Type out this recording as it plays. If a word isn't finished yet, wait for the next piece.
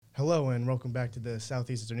Hello and welcome back to the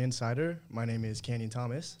Southeastern Insider. My name is Canyon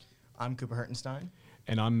Thomas. I'm Cooper Hertenstein.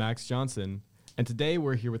 And I'm Max Johnson. And today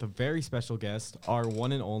we're here with a very special guest, our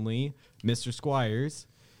one and only Mr. Squires.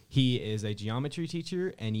 He is a geometry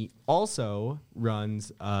teacher, and he also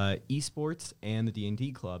runs Esports and the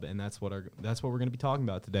D&D club, and that's what we're going to be talking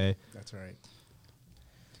about today. That's right.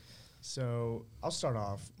 So I'll start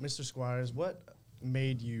off. Mr. Squires, what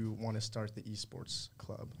made you want to start the Esports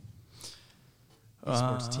club?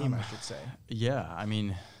 Esports team, I should say. Yeah, I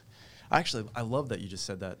mean, actually, I love that you just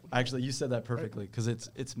said that. Actually, you said that perfectly because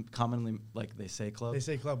it's commonly like they say club. They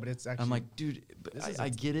say club, but it's actually. I'm like, dude, I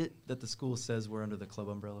get it that the school says we're under the club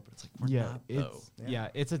umbrella, but it's like we're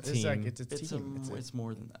not. It's a team. It's a team. It's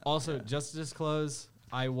more than that. Also, just to disclose,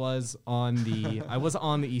 I was on the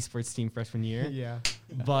esports team freshman year. Yeah.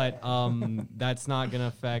 But that's not gonna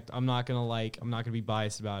affect. I'm not gonna be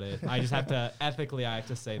biased about it. I just have to ethically. I have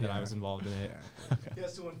to say that I was involved in it. Yeah. Okay. He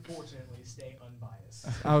has to unfortunately stay unbiased.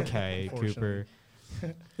 Okay, Cooper.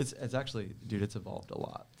 It's actually, dude, it's evolved a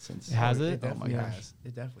lot since. Has it? It definitely gosh. has.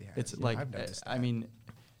 It definitely has. It's Yeah, like I've noticed I that. mean,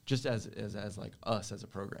 just as like us as a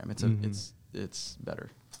program, it's better.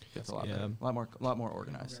 It's a lot better. A lot more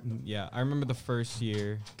organized. Yeah, I remember the first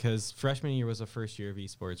year because freshman year was the first year of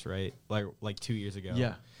esports, right? Like 2 years ago.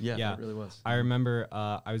 Yeah, it really was. I remember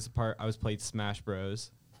I was played Smash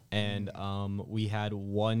Bros, and we had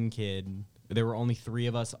one kid. There were only 3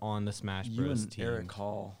 of us on the Smash Bros team. Eric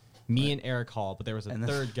Hall. Me and Eric Hall, but there was a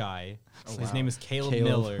third guy. His name is Caleb Caleb.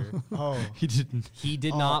 Miller. Oh. He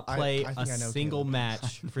did not play I a think I know single Caleb.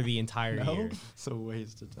 match for the entire year. It's a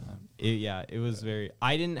waste of time. It was very.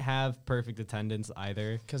 I didn't have perfect attendance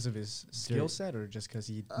either. Because of his skill set, or just because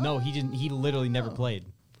he? No, he didn't. He literally never played.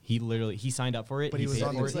 He signed up for it. But he was paid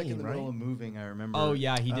on It the was like in team, the right? middle of moving, I remember. Oh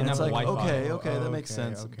yeah, he didn't It's have like, Wi-Fi. okay, that makes Okay,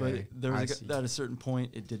 sense. okay. But there I was see. at a certain point,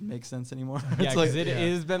 it didn't make sense anymore. Yeah, It's like, because it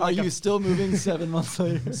has been are like you still moving 7 months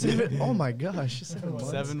later? Oh my gosh! 7 months.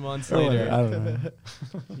 7 months Or later. whatever, I don't know.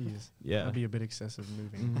 Jeez. Yeah. That'd be a bit excessive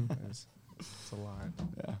moving. It's a lot.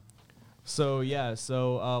 Yeah.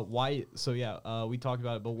 We talked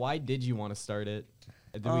about it, but why did you want to start it?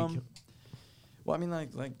 Well, I mean, like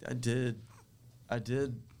I did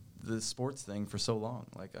the sports thing for so long.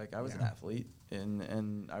 Like I was an athlete,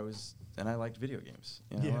 and I liked video games.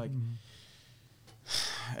 You know,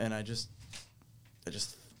 and I just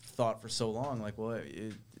thought for so long, like, well,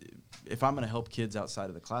 if I'm going to help kids outside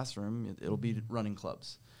of the classroom, it'll be running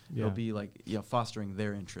clubs. Yeah. It'll be like fostering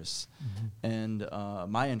their interests, and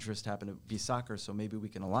my interest happened to be soccer, so maybe we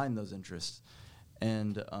can align those interests,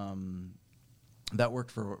 and that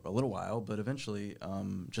worked for a little while. But eventually,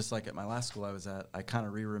 just like at my last school I was at, I kind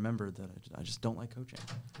of remembered that I just don't like coaching.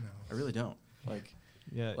 No. I really don't. Like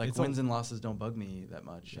it's wins and losses don't bug me that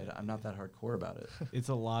much. I'm not that hardcore about it. It's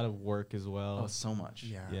a lot of work as well. Oh, so much.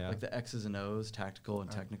 Yeah. Like the X's and O's, tactical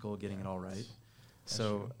and technical, getting it all right.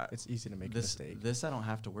 So it's easy to make a mistake. This I don't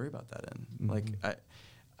have to worry about that in. Like,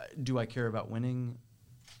 do I care about winning?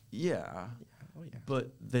 Yeah. Oh yeah.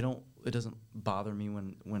 But it doesn't bother me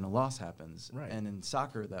when a loss happens. Right. And in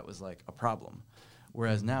soccer, that was like a problem.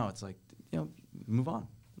 Whereas now it's like, move on.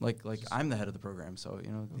 Like I'm the head of the program, so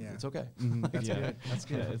it's okay. That's good. That's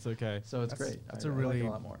good. Yeah, it's okay. So it's great. That's I a like really it a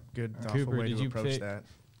lot more. good, thoughtful Cooper, way did to you approach that.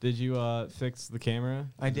 Did you fix the camera?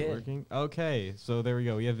 I Is it did. Working? Okay, so there we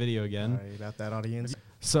go. We have video again. Sorry about that, audience.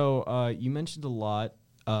 So you mentioned a lot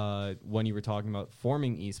when you were talking about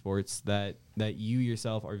forming esports that you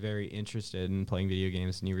yourself are very interested in playing video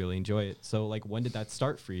games and you really enjoy it. So like, when did that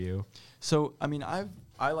start for you? So I mean,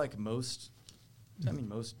 I like most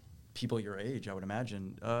people your age, I would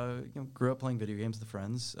imagine, grew up playing video games with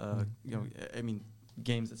friends. I mean,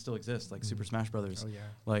 games that still exist, like Super Smash Brothers. Oh yeah.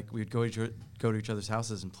 Like we'd go to each other's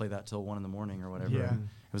houses and play that till 1 a.m. or whatever. Yeah.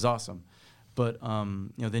 It was awesome. But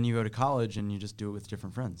then you go to college and you just do it with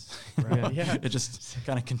different friends. Right. Yeah. It just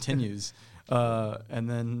kind of continues. And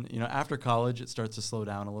then after college, it starts to slow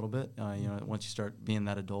down a little bit. Once you start being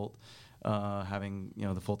that adult, having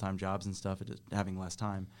the full-time jobs and stuff, having less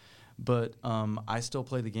time. But I still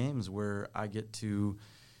play the games where I get to.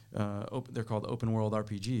 They're called open world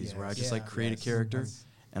RPGs, where I just create a character,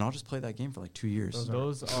 and I'll just play that game for like 2 years.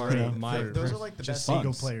 Those are those are like the best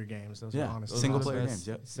single player games. Those are honestly single Those are the player best games.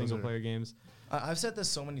 Yep. Single player games. I've said this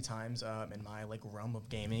so many times in my realm of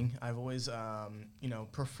gaming. I've always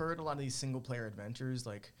preferred a lot of these single player adventures.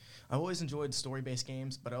 Like I've always enjoyed story-based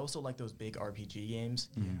games, but I also like those big RPG games.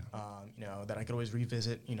 That I could always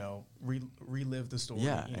revisit. Relive the story.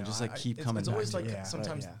 Yeah, and just keep coming It's back always to like it.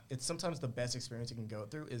 sometimes it's sometimes the best experience you can go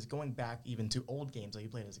through is going back even to old games that you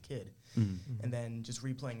played as a kid, and then just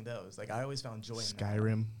replaying playing those? Like I always found joy in that.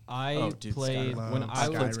 Skyrim. I played Skyrim. when I I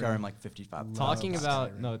played was Skyrim like 55 times. talking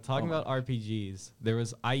about Skyrim. about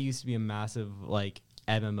RPGs. I used to be a massive like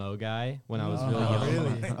MMO guy when I was really Oh, young.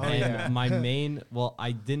 really? Oh, And yeah. my main,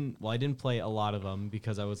 I didn't play a lot of them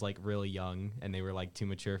because I was like really young and they were like too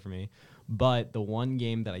mature for me. But the one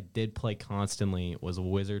game that I did play constantly was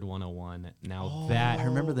Wizard 101. Now I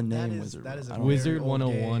remember the that name is- Wizard. that is a I don't- very Wizard old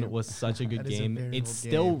 101 game. was such a good That is a game. very It's old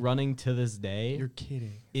still game. running to this day. You're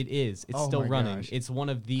kidding. It is. It's Oh still my running. gosh. It's one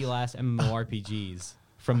of the last MMORPGs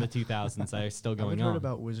from the 2000s that are still I going haven't heard on.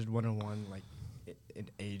 about Wizard 101 like in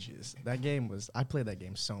ages. That game was. I played that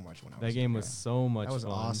game so much when I was. That game younger. was so much That was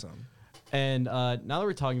fun. awesome. And now that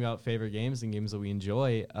we're talking about favorite games and games that we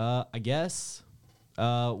enjoy, I guess,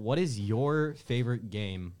 what is your favorite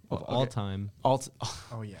game of all time? Oh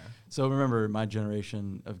yeah. So remember, my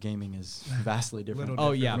generation of gaming is vastly different. Little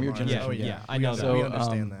Oh yeah, From your yeah, generation. yeah, I We know under- that. So, we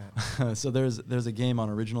understand that. So there's a game on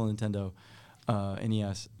original Nintendo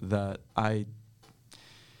NES that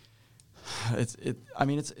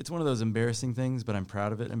it's one of those embarrassing things, but I'm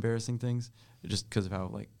proud of it. Embarrassing things, just because of how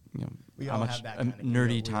We how all much have that kind of game. nerdy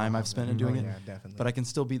We all time have I've spent that. in doing Oh, it. yeah, definitely. But I can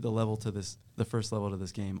still beat the first level to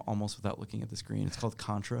this game almost without looking at the screen. It's called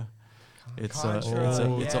Contra. It's Contra, it's a yeah.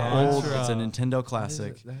 old, it's a Contra. Nintendo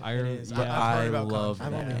classic. I It is. But I've heard about love Contra.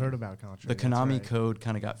 I've that only game. heard about Contra. The that's Konami right. code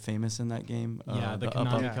kind of got famous in that game. Yeah, the up,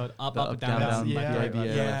 Konami up, code up, the up, down, down. yeah, like, the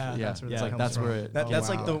IBA. yeah, that's where that it's like comes that's from. where it. That's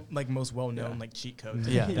wow. like the most well known Yeah. cheat code.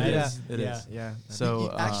 Yeah, That it is- is. It yeah. is. Yeah.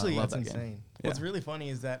 So Actually, love that's that game. insane. What's Yeah. really funny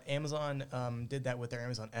is that Amazon did that with their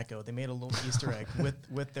Amazon Echo. They made a little Easter egg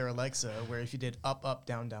with their Alexa, where if you did up, up,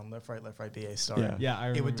 down, down, left, right, BA, start, Yeah. Yeah, I it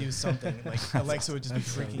would remember. do something. Like Alexa would just be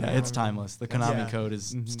That's freaking Yeah, out. it's timeless. The Konami Yeah. code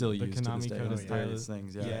is Mhm. still The used to Konami this day. code on is various still-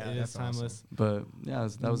 things. Yeah, Yeah. it is that's awesome. timeless. But yeah,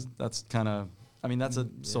 that's kind of. I mean, that's a Yeah.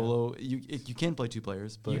 solo. You can play 2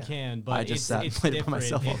 players, but You can, but I just it's, sat and it's played it by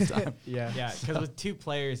different. myself all the time. Yeah. Yeah, because with 2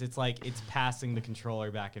 players, it's like it's passing the controller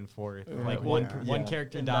back and forth. Right. Like Well, one yeah.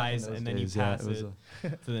 character And back in dies, those and then you days, yeah, pass it was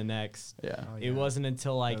it to the next. Yeah. Oh, It yeah. wasn't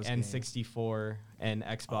until like Those games. N64 and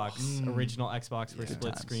Xbox, Mm. original Xbox, where Yeah.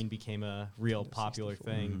 split Times. screen became a real Nintendo popular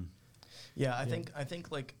 64. thing. Mhm. Yeah, I think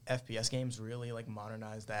like FPS games really like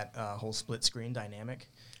modernize that whole split screen dynamic.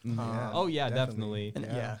 Yeah. Oh yeah, Definitely. definitely. And,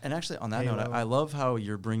 Yeah. and actually, on that note, Halo. I love how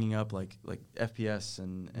you're bringing up like FPS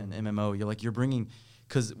and MMO. You're bringing,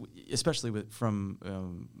 because especially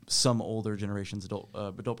from some older generations,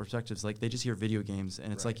 adult perspectives, like they just hear video games,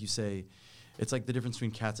 and it's Right. like you say, it's like the difference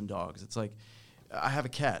between cats and dogs. It's like I have a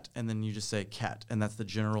cat, and then you just say cat, and that's the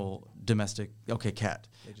general domestic. Okay, cat.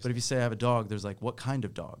 They just- But if you say I have a dog, there's like what kind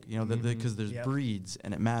of dog? You know, because there's Yep. breeds,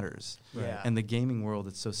 and it matters. Yeah. And the gaming world,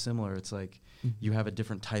 it's so similar. It's like you have a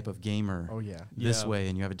different type of gamer Oh yeah. this Yeah. way,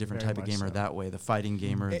 and you have a different Very type of much gamer so. that way. The fighting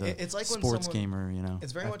gamer, It's like when sports someone- gamer. You know,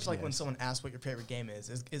 It's very much like when FPS. someone asks what your favorite game is.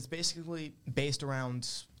 It's basically based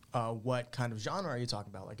around what kind of genre are you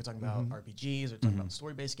talking about? Like you're talking about RPGs, or talking about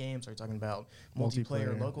story-based games, or you're talking about multiplayer,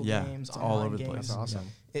 Multiplayer. local Yeah, games, it's all online over the games. place. That's awesome.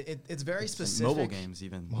 It's very It's like specific. mobile games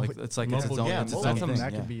even. Like it's like it's Mobile its own, games. it's its Yeah, own mobile thing. games.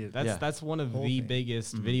 That yeah. could be. That's one of whole the thing.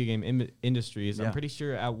 biggest Mhm. video game industries. Yeah. I'm pretty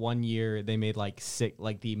sure at one year they made like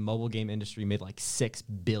the mobile game industry made like $6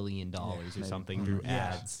 billion or maybe. something through Yeah.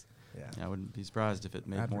 ads. Yeah. Yeah, I wouldn't be surprised if it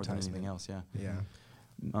made more than anything Advertisement. else. Yeah.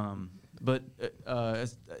 Yeah. But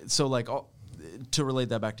so like to relate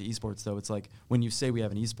that back to esports though, it's like when you say we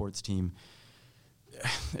have an esports team,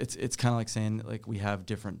 it's kind of like saying like we have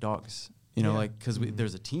different dogs. You know, Yeah. like because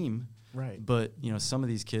there's a team. Right. But you know, some of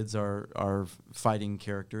these kids are fighting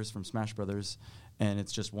characters from Smash Brothers, and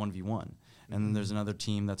it's just 1v1. And then there's another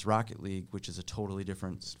team that's Rocket League, which is a totally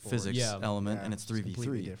different physics Yeah. element, Yeah, and it's completely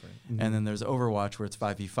 3v3. different. And then there's Overwatch, where it's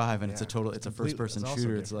 5v5, and it's a Yeah, total, it's it's a complete- first-person it's also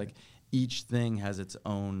shooter. It's different. like each thing has its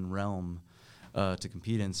own realm to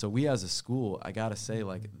compete in. So we, as a school, I gotta say,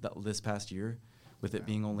 like this past year, with it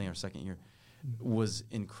being only our second year, was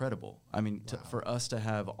incredible. I mean, for us to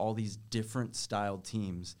have all these different styled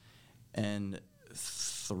teams, and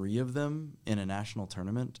 3 of them in a national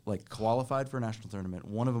tournament, like qualified for a national tournament,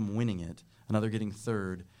 one of them winning it, another getting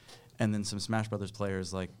 3rd, and then some Smash Brothers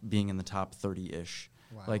players like being in the top 30-ish.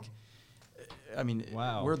 Wow. Like, I mean,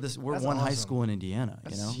 Wow. we're That's one high awesome. school in Indiana,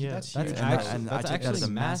 you know? Yeah, That's that's huge. actually And I that's take that as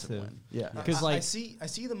actually a massive massive. win. Yeah. Because I like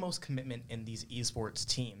see the most commitment in these esports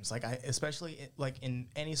teams. Like especially like in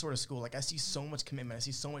any sort of school. Like I see so much commitment. I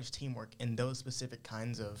see so much teamwork in those specific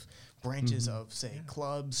kinds of branches of say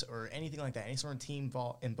clubs or anything like that. Any sort of team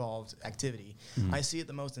involved activity. I see it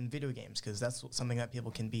the most in video games because that's something that people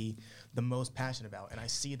can be the most passionate about. And I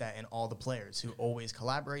see that in all the players who always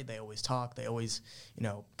collaborate. They always talk. They always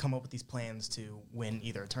come up with these plans to win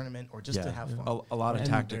either a tournament or just to have fun. A lot of And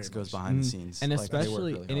tactics goes behind the scenes, and like, they work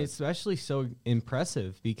especially really hard. it's especially so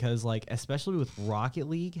impressive because like especially with Rocket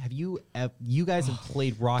League, have you guys have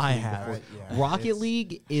played Rocket I League have. before? Yeah. Rocket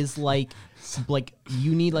League is like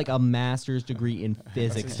you need like a master's degree in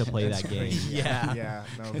physics to play that game. Yeah. Yeah,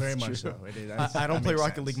 no, very much so. It is. I don't That play makes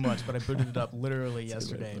Rocket sense. League much, but I booted it up literally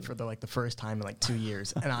yesterday for the first time in like 2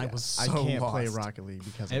 years, and I was so I can't lost. play Rocket League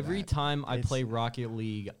because of Every that. time I It's- play Rocket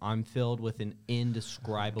League, I'm filled with an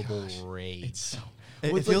indescribable rage.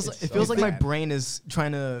 It feels so like my bad. brain is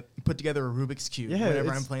trying to put together a Rubik's cube Yeah, whenever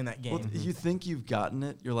it's- I'm playing that game. Well, you think you've gotten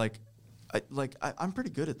it. You're like, I'm pretty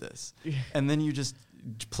good at this. And then you just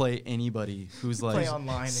play anybody who's Play like online and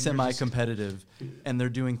you're just- semi-competitive, and they're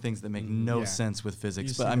doing things that make no Yeah. sense with physics.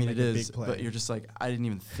 You But see I them mean, make it a big is. play. But you're just like, I didn't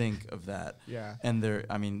even think of that. Yeah. And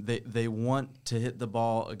they want to hit the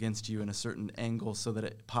ball against you in a certain angle so that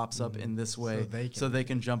it pops up in this way, so they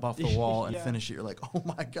can jump off the wall and Yeah. finish it. You're like, oh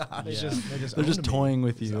my gosh. They're just They're just owned me. toying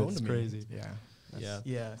with Just you. owned It's me. crazy. Yeah. Yeah.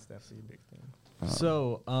 Yeah. That's definitely a big thing.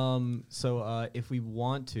 So if we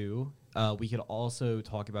want to, we could also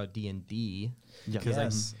talk about D&D because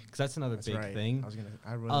Yes. that's another That's big right. thing.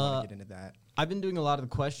 I really want to get into that. I've been doing a lot of the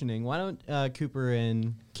questioning. Why don't Cooper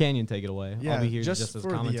and Canyon take it away? Yeah, I'll be here just as for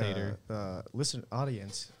commentator. the listen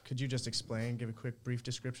audience, could you just explain, give a quick, brief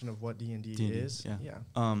description of what D&D D&D, is?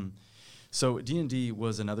 yeah. So D&D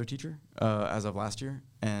was another teacher as of last year,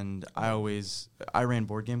 and I ran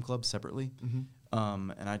board game clubs separately,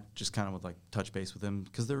 and I just kind of would like touch base with them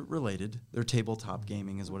because they're related. They're tabletop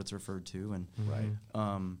gaming is what it's referred to, and Right.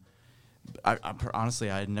 honestly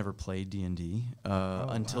I had never played D&D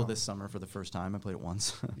until wow. this summer for the first time. I played it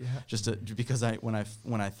once, Yeah. just because when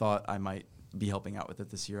I thought I might be helping out with it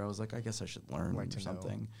this year, I was like, I guess I should learn Like or to know.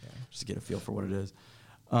 something, Yeah. just to get a feel for what it is.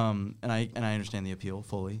 And I understand the appeal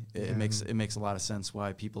fully. It Yeah. makes a lot of sense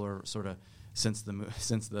why people are sort of since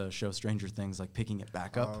the show Stranger Things, like picking it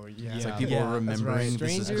back up. Oh, yeah. It's like Yeah. people Yeah, are That's remembering right.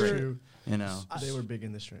 this is Stranger- great. True. You know, They were big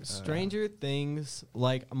in the Stranger Things,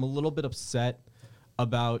 like I'm a little bit upset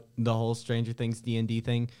about the whole Stranger Things D&D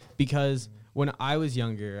thing because when I was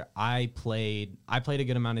younger, I played a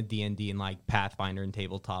good amount of D&D and like Pathfinder and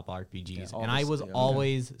tabletop RPGs, all and I this- was yeah.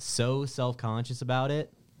 always so self-conscious about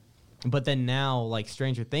it. But then now, like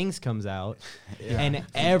Stranger Things comes out, and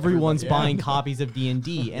everyone's buying copies of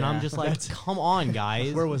D&D, and I'm just like, come on,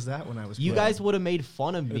 guys! Where was that when I was You playing? guys would have made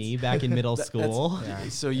fun of me back in middle school. Yeah.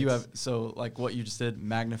 So like what you just did,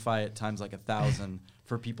 magnify it times like 1,000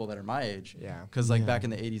 for people that are my age. Yeah. Because like Yeah. back in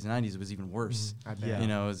the 80s and 90s, it was even worse. I bet. Yeah. You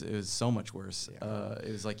know, it was so much worse. Yeah.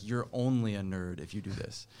 It was like you're only a nerd if you do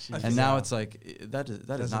this, Jesus. and now Yeah. it's like that is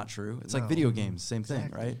Doesn't- not true. It's like no. video games, same thing,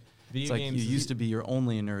 Exactly. right? Video It's like games you is- used to be you're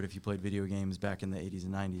only a nerd if you played video games back in the 80s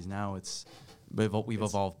and 90s. Now we've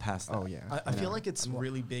evolved past that. Oh, yeah. I feel like it's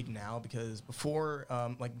really big now because before,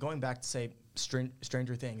 like going back to say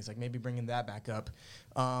Stranger Things, like maybe bringing that back up.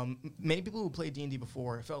 Many people who played D&D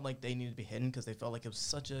before felt like they needed to be hidden because they felt like it was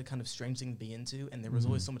such a kind of strange thing to be into, and there was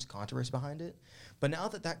always so much controversy behind it. But now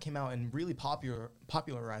that came out and really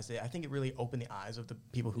popularized it, I think it really opened the eyes of the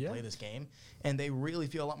people who Yeah. play this game, and they really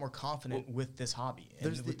feel a lot more confident with this hobby.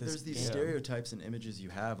 And with this There's these game. stereotypes and images you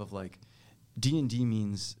have of like D&D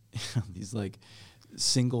means these like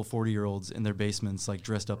single 40-year-olds in their basements like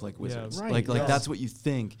dressed up like wizards. Right, Like yes. that's what you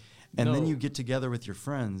think. And then No. you get together with your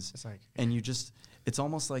friends It's like- and you just it's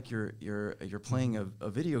almost like you're playing a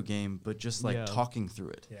video game but just like Yeah. talking through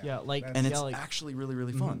it. Yeah, like And yeah, it's like, actually really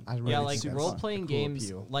really fun. I really yeah, think like that's role a playing cool games.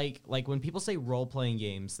 appeal. Like when people say role playing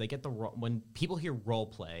games, they get when people hear role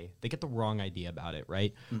play, they get the wrong idea about it,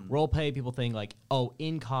 right? Role play, people think like, oh,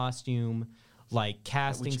 in costume, like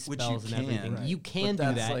casting Which you spells and can, everything. right. You can But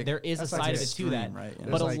do that's that. like- There is a that's like side of it to extreme, that. right? You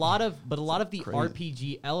know? But There's a like- lot of the crazy.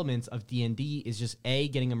 RPG elements of D&D is just A,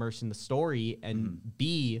 getting immersed in the story, and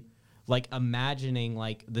B, like imagining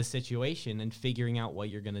like the situation and figuring out what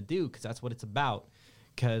you're gonna do, because that's what it's about.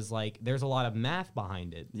 Because like there's a lot of math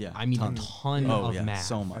behind it. Yeah, I mean tons. a ton Oh of yeah, math.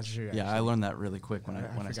 so much. true, Yeah, I actually. learned that really quick when I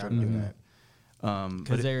forgot started about doing that. that. Because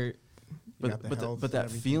But they're got the but health but and that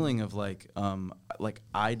everything. feeling of like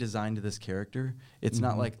I designed this character. It's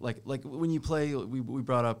not like when you play. We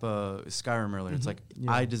brought up Skyrim earlier. It's like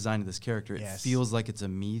I designed this character. It Yes. feels like it's a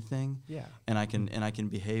me thing. Yeah. And I can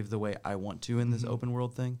behave the way I want to in this open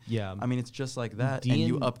world thing. Yeah. I mean, it's just like that, and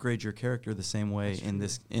you upgrade your character the same way in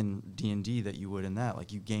D&D that you would in that.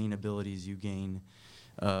 Like you gain abilities, you gain.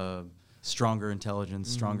 Stronger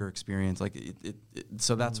intelligence, stronger experience, like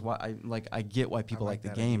so that's why I get why people like like the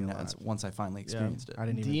that idea game a now. lot. Once I finally experienced it. I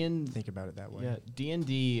didn't even D&D think about it that way. Yeah,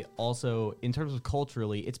 D&D also, in terms of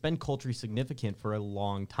culturally, it's been culturally significant for a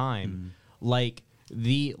long time. Like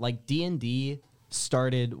D&D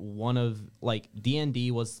started one of like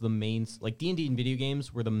D&D was the main, like D&D and video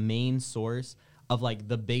games were the main source of like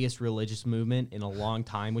the biggest religious movement in a long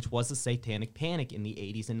time, which was the Satanic Panic in the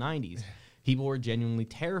 80s and 90s. People were genuinely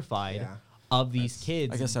terrified of these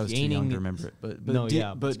kids. I guess I was too young to remember it, but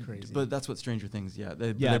but that's what Stranger Things. Yeah,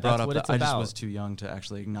 they brought up that I just was too young to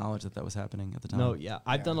actually acknowledge that was happening at the time. No,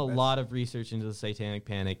 I've done a lot of research into the Satanic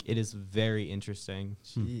Panic. It is very interesting.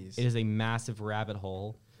 Jeez. It is a massive rabbit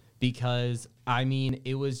hole because I mean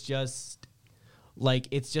it was just like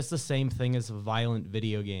it's just the same thing as violent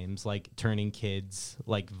video games, like turning kids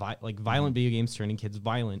like violent video games turning kids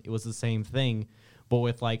violent. It was the same thing. But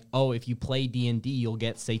with like, oh, if you play D&D, you'll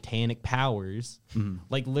get satanic powers.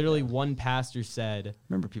 Like literally, one pastor said.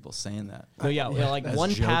 Remember people saying that? No, like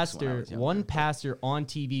one pastor on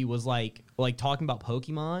TV was like talking about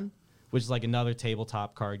Pokemon, which is like another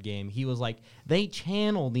tabletop card game. He was like, they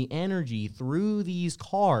channel the energy through these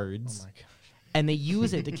cards. Oh my gosh. And they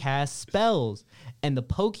use it to cast spells. And the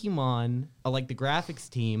Pokemon, like the graphics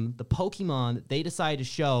team, the Pokemon, they decided to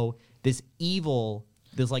show this evil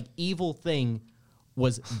thing.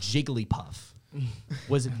 Was Jigglypuff.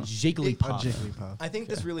 Jigglypuff. I think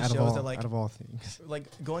this really shows that, like, out of all things, like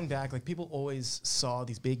going back, like people always saw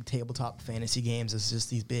these big tabletop fantasy games as just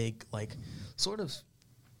these big, like, sort of,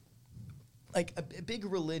 like a big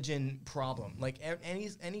religion problem. Like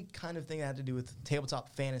any kind of thing that had to do with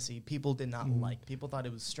tabletop fantasy, people did not like. People thought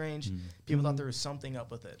it was strange. People thought there was something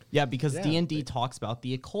up with it. Yeah, because D&D talks about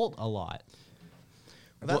the occult a lot.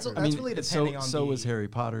 That's really depending on. So was Harry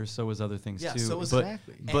Potter. So was other things too. So was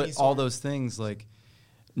but all those things, like,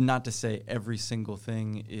 not to say every single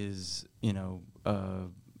thing is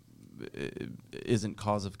isn't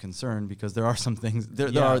cause of concern, because there are some things.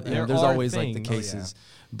 There's always things. Like the cases,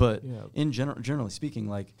 but in generally speaking,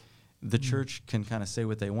 like. The church can kind of say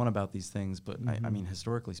what they want about these things, but I mean,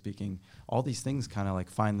 historically speaking, all these things kind of like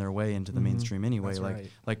find their way into the mainstream anyway. That's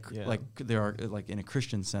like there are, like, in a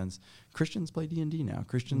Christian sense, Christians play D&D now.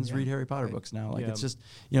 Christians read Harry Potter books now. Like it's just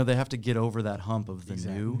they have to get over that hump of the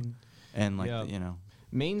new, and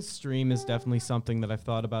mainstream is definitely something that I've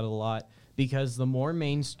thought about a lot, because the more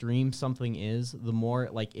mainstream something is, the more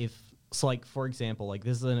for example, like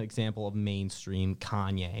this is an example of mainstream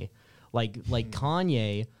Kanye. Like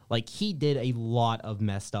Kanye, like he did a lot of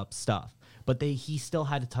messed up stuff, but he still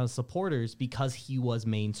had a ton of supporters because he was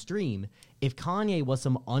mainstream. If Kanye was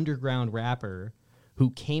some underground rapper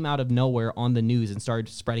who came out of nowhere on the news and started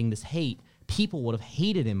spreading this hate, people would have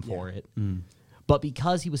hated him for it. But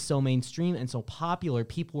because he was so mainstream and so popular,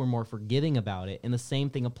 people were more forgiving about it. And the same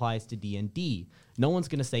thing applies to D&D. No one's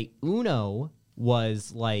gonna say Uno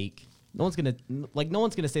was like. No one's gonna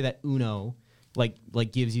say that Uno.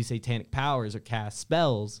 Like gives you satanic powers or casts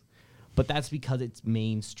spells, but that's because it's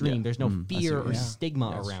mainstream. Yeah. There's no fear or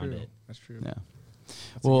stigma around it. That's true. Yeah.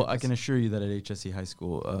 Well, I can assure you that at HSE High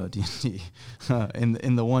School, D&D,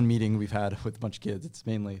 in the one meeting we've had with a bunch of kids, it's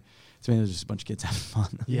mainly just a bunch of kids having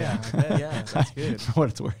fun. Yeah, I bet. Yeah, that's good. For what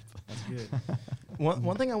it's worth. That's good.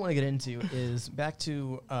 One thing I want to get into is back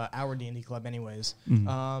to our D&D club anyways.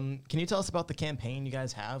 Can you tell us about the campaign you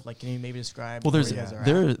guys have? Like, can you maybe describe where you guys are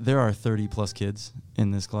at? There are 30 plus kids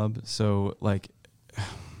in this club. So, like,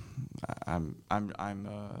 I'm going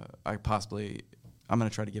to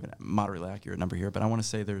try to give a moderately accurate number here, but I want to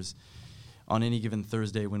say there's, on any given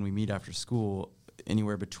Thursday when we meet after school,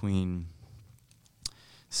 anywhere between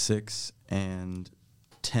 6 and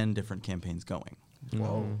 10 different campaigns going.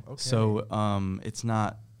 Whoa. Okay. So it's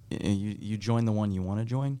not you join the one you want to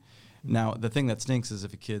join. Now the thing that stinks is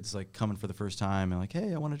if a kid's like coming for the first time and like,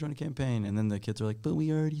 hey, I want to join a campaign, and then the kids are like, but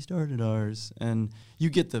we already started ours, and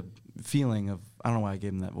you get the feeling of, I don't know why I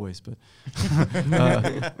gave them that voice, but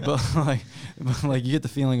but you get the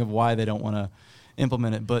feeling of why they don't want to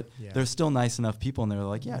implement it, but they're still nice enough people, and they're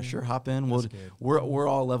like, yeah, sure, hop in. We're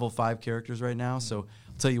all level 5 characters right now, so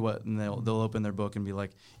I'll tell you what, and they'll open their book and be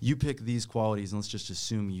like, you pick these qualities, and let's just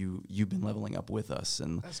assume you've been leveling up with us,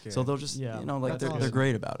 and so they'll just they're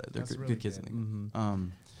great about it. They're really good kids. good.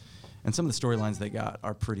 And some of the storylines they got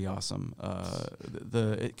are pretty awesome.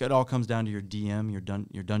 It all comes down to your DM,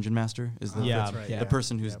 your dungeon master is the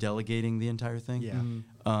person who's delegating the entire thing.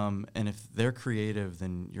 Yeah. And if they're creative,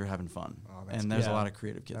 then you're having fun. Oh, and there's a lot of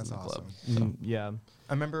creative kids in the club. So. Yeah.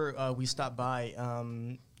 I remember we stopped by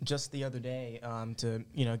just the other day to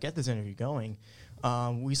get this interview going.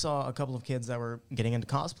 We saw a couple of kids that were getting into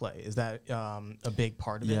cosplay. Is that a big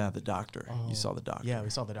part of it? Yeah, the doctor. Oh. You saw the doctor. Yeah, we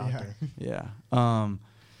saw the doctor. Yeah.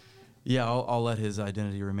 Yeah, I'll let his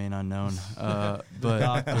identity remain unknown. But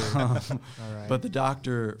the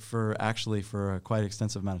doctor, for a quite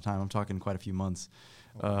extensive amount of time, I'm talking quite a few months,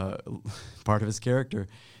 part of his character,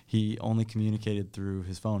 he only communicated through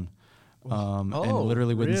his phone. And Oh,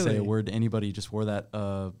 literally wouldn't say a really? word to anybody. He just wore that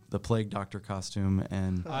the plague doctor costume,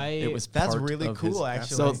 and it was That's part really of cool, his-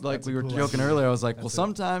 actually. So That's like a we were cool joking idea. earlier, I was like, well,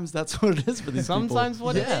 sometimes that's what it is for these Sometimes people.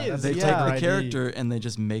 what it is. They Yeah. take the ID. character and they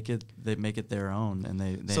just make it their own, and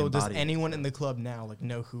they So does embody it. anyone in the club now like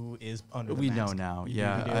know who is under the We mask? know now, You do?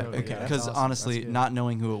 yeah. Okay, that's Because awesome. honestly, That's good. not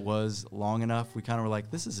knowing who it was long enough, we kind of were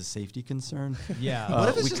like, this is a safety concern. Yeah. What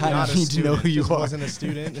if it's we just kind not of a need to know student, who you just are. wasn't a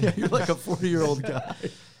student? Yeah, you're like a 40-year-old guy.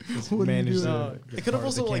 What are you Managed doing? to get It could have part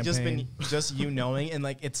of the also like just been campaign. just you knowing, and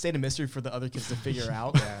like it stayed a mystery for the other kids to figure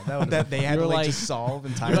out that would've that they had You to were like like- just solve You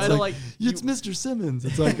entirely. had to, like, It's Mr. Simmons.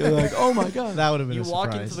 It's like oh my god. That would have been You a walk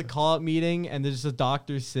surprise. into the call-up meeting and there's just a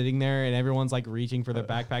doctor sitting there and everyone's like reaching for their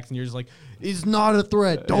backpacks and you're just like, he's not a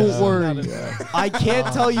threat. Don't Yeah. worry. I can't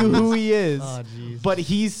tell you who he is, Oh, jeez. but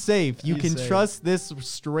he's safe. You He's can safe. trust this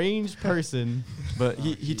strange person. But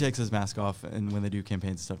he takes his mask off, and when they do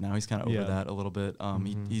campaigns and stuff now, he's kind of over Yeah. that a little bit.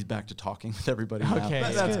 He's back to talking with everybody now. Okay,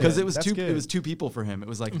 That's yeah. good. Because it was That's two. good. It was two people for him. It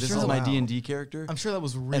was like, this sure is that- my wow. D&D character, I'm sure that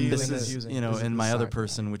was really and this confusing. is This is and the my other side.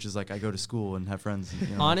 person, which is like I go to school and have friends.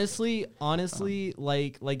 Honestly,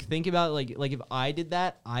 like think about it, like if I did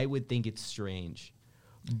that, I would think it's strange.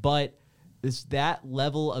 But is that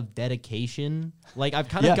level of dedication? Like I've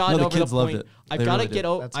kind of Yeah, gotten no, the over the kids loved point. it. I've They got to really get did.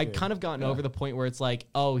 over. That's I've good. kind of gotten over the point where it's like,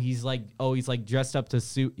 he's like dressed up to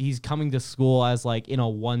suit. He's coming to school as like in a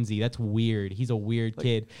onesie. That's weird. He's a weird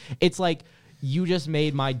kid. It's like you just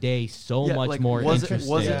made my day so Yeah, much like, more was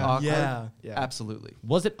interesting. it Yeah. awkward? Yeah. Yeah. Absolutely.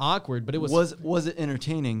 Was it awkward? But it was. Was it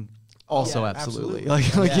entertaining? Also, Yeah, absolutely.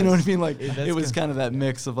 absolutely. Like you know what I mean? Like That's it was good. kind of that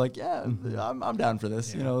mix of like, I'm down for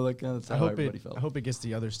this. You Yeah. know, like that's I how hope everybody it. felt. I hope it gets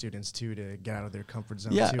the other students too to get out of their comfort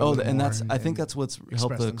zone. Yeah. Too, a Oh, little and more that's. I think that's what's helped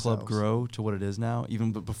express the club themselves. grow to what it is now.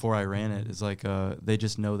 Even before I ran it, is like they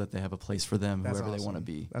just know that they have a place for them, That's whoever they want to awesome.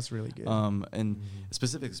 be. That's really good. And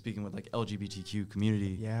specifically speaking with like LGBTQ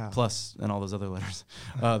community, Yeah. plus and all those other letters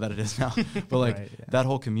that it is now. But like Right, yeah. that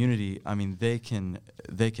whole community, I mean, they can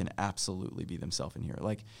absolutely be themselves in here.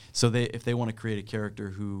 Like, so if they want to create a character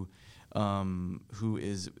who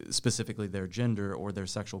is specifically their gender or their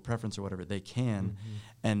sexual preference or whatever, they can.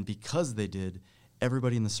 And because they did,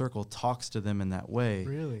 everybody in the circle talks to them in that way.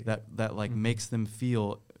 Really? That like makes them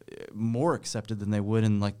feel more accepted than they would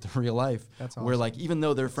in like the real life. That's where awesome. like even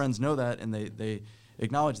though their friends know that and they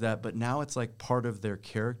acknowledge that, but now it's like part of their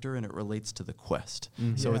character and it relates to the quest.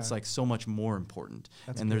 So Yeah. it's like so much more important.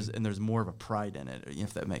 That's and good. there's more of a pride in it,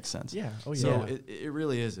 if that makes sense. Yeah. Oh, So yeah. it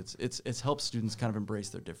really is. It's helped students kind of embrace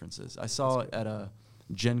their differences. I saw it at a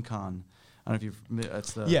Gen Con. I don't know if you've.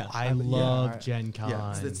 That's the I love I- Gen Con.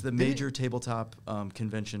 yeah, it's the major tabletop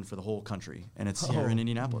convention for the whole country, and it's here in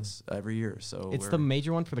Indianapolis every year. So It's we're- the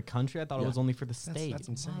major one for the country. I thought it Yeah. was only for the state. That's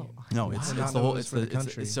insane. Wow. no, Wow. it's I did not it's the know whole it was it's for the the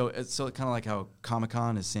country. it's so kind of like how Comic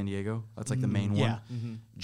Con is San Diego. That's like the main Yeah. one.